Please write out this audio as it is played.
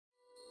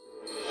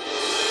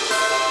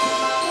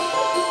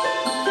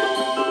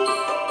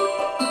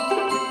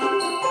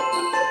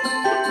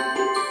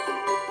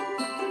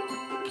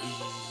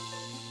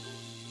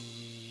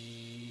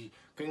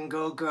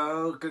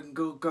You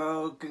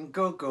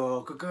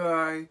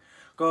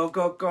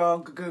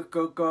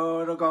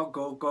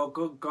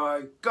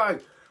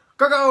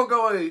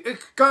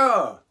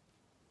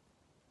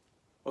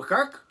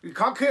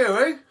can't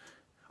hear me?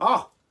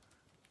 Oh,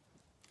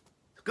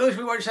 excuse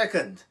me 1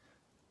 second.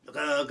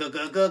 Hello,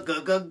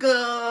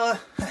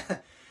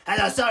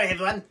 sorry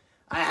everyone.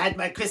 I had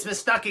my Christmas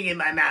stocking in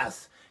my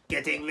mouth,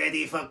 getting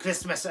ready for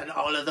Christmas and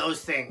all of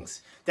those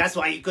things. That's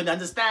why you couldn't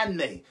understand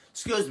me.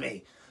 Excuse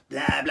me.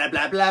 Blah, blah,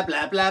 blah, blah,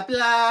 blah, blah,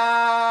 blah.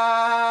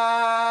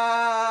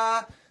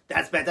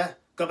 That's better.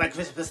 Got my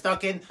Christmas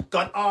stocking,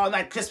 got all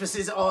my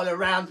Christmases all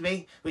around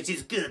me, which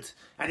is good.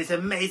 And it's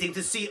amazing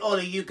to see all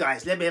of you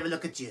guys. Let me have a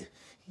look at you.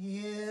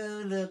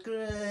 You look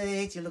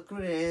great, you look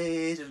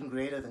great, and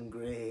greater than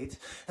great.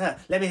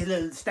 Let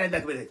me stand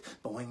back with it.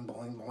 Boing,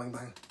 boing, boing,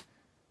 boing.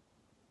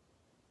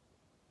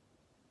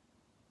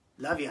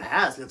 Love your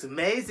house, looks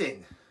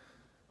amazing.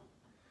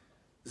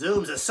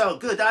 Zooms are so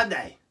good, aren't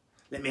they?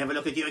 Let me have a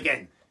look at you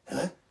again.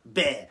 Huh?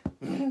 Bear.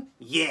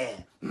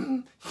 Yeah.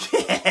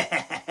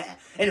 Yeah.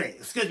 Anyway,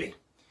 excuse me.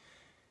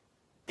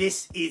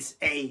 This is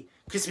a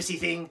Christmassy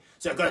thing,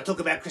 so I've got to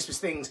talk about Christmas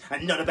things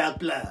and not about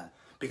Blurgh,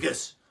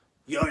 because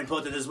you're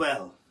important as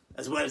well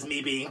as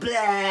me being blah.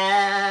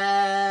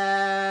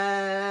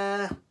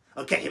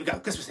 Okay, here we go.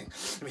 Christmas thing.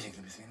 Let me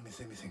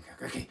think.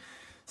 Okay.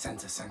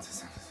 Santa.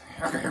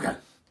 Okay, here we go.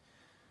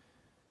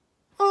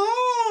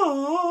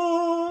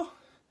 Oh,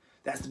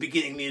 that's the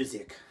beginning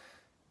music.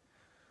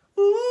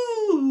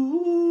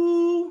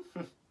 Ooh,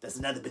 that's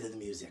another bit of the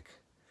music.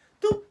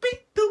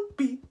 Doopy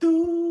doopy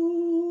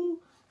doo.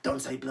 Don't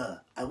say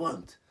Blurgh. I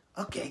won't.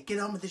 Okay, get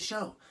on with the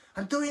show.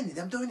 I'm doing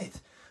it.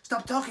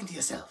 Stop talking to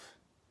yourself.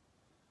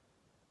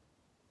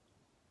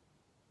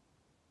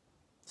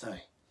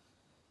 Sorry.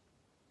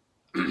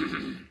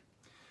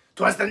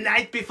 'Twas the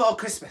night before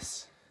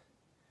Christmas,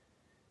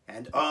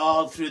 and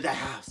all through the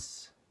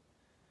house,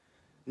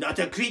 not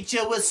a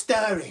creature was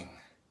stirring,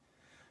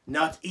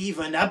 not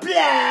even a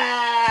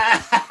blah.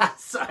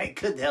 Sorry,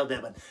 couldn't help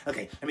that one.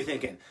 Okay, let me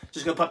think again.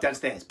 Just gonna pop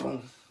downstairs.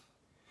 Boom,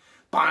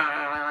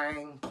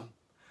 bang, boom,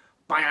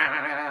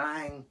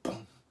 bang,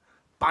 boom,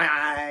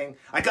 bang.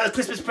 I got a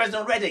Christmas present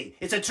already.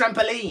 It's a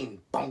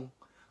trampoline. Boom,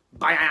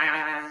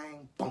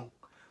 bang, boom.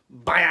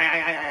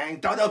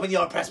 Bang! Don't open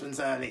your presents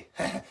early.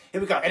 Here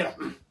we go. Anyway,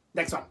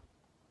 next one.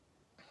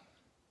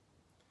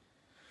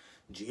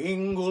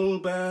 Jingle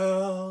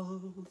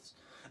bells,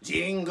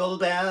 jingle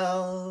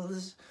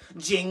bells,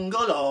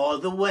 jingle all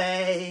the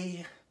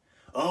way.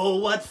 Oh,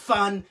 what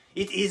fun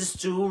it is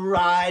to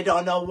ride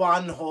on a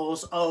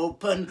one-horse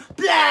open.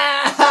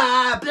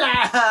 Blah,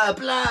 blah,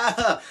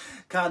 blah.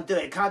 Can't do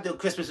it. Can't do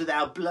Christmas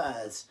without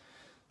blurs.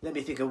 Let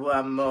me think of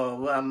one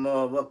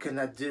more. What can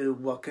I do?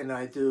 Okay,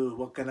 I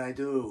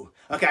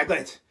got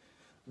it.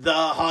 The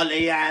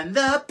holly and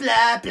the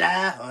blah,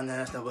 blah. Oh, no,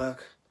 that's not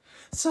work.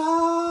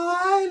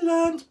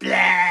 Silent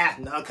blah.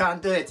 No,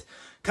 can't do it.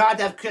 Can't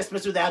have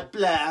Christmas without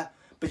Blurgh.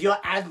 But your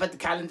advent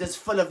calendar's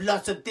full of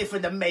lots of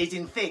different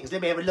amazing things.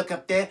 Let me have a look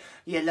up there.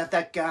 Yeah, love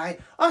that guy.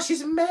 Oh,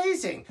 she's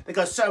amazing. They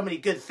got so many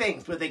good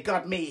things, but they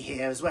got me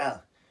here as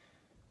well.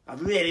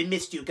 I've really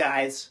missed you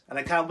guys, and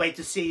I can't wait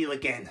to see you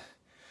again.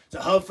 So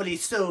hopefully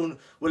soon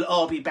we'll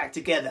all be back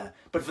together.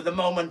 But for the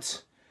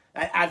moment,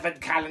 an advent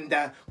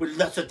calendar with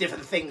lots of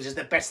different things is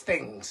the best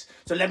things.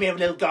 So let me have a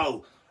little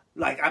go.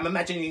 Like, I'm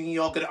imagining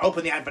you're going to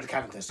open the advent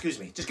calendar. Excuse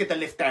me. Just get the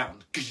lift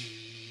down.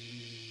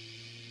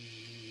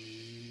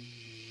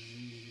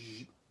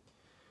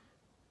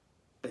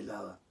 Bit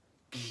lower.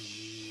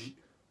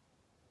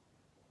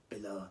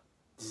 Bit lower.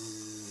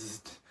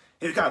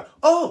 Here we go.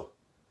 Oh,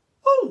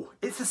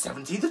 it's the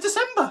 17th of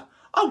December.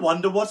 I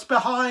wonder what's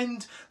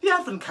behind the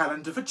advent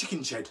calendar for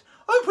Chickenshed.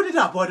 Open it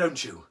up, why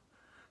don't you?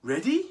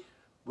 Ready?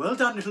 Well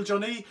done, little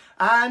Johnny.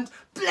 And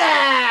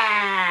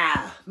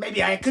blah!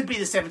 Maybe I could be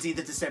the 17th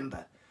of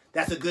December.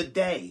 That's a good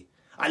day.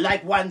 I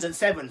like 1s and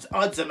 7s.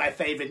 Odds are my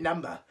favourite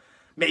number.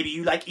 Maybe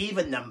you like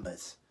even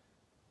numbers.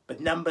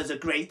 But numbers are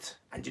great.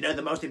 And you know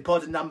the most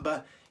important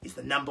number is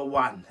the number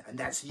 1. And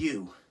that's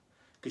you.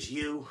 Because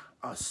you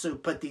are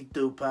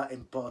super-de-duper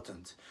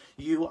important.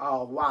 You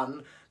are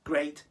one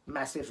great,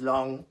 massive,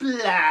 long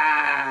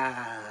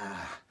blah.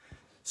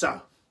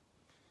 So,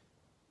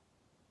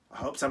 I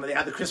hope some of the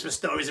other Christmas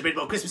stories are a bit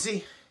more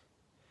Christmassy.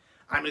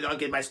 I'm going to go and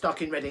get my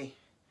stocking ready.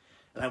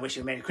 And I wish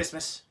you a Merry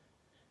Christmas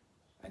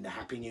and a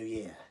Happy New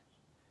Year.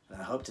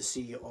 And I hope to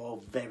see you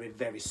all very,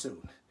 very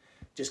soon.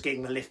 Just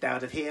getting the lift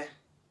out of here.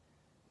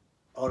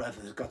 All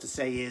I've got to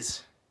say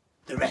is,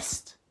 the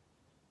rest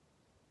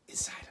is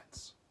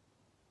silence.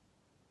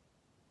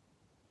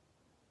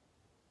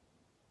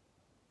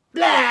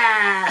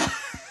 Blah!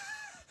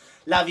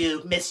 Love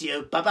you, miss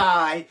you,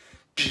 bye-bye.